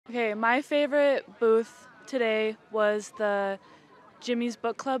Okay, my favorite booth today was the Jimmie's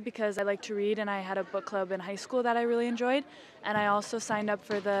book club because I like to read and I had a book club in high school that I really enjoyed. And I also signed up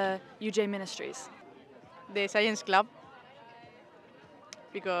for the UJ Ministries. The science club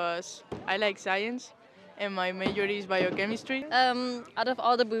because I like science and my major is biochemistry. Out of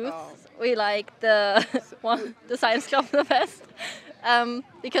all the booths, we like the the science club the best,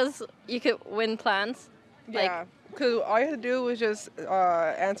 because you could win plants. Yeah, because all you have to do is just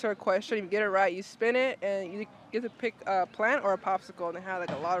answer a question. If you get it right, you spin it, and you get to pick a plant or a popsicle, and they have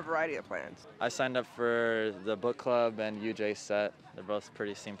like a lot of variety of plants. I signed up for the book club and UJ set. They're both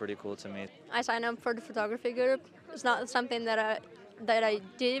seem pretty cool to me. I signed up for the photography group. It's not something that I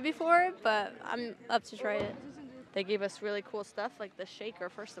did before, but I'm up to try it. They gave us really cool stuff like the shaker,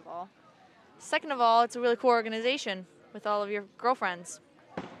 first of all. Second of all, it's a really cool organization with all of your girlfriends.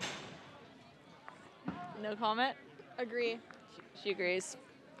 No comment? Agree. She agrees.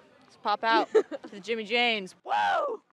 Let's pop out to the Jimmy Janes. Whoa!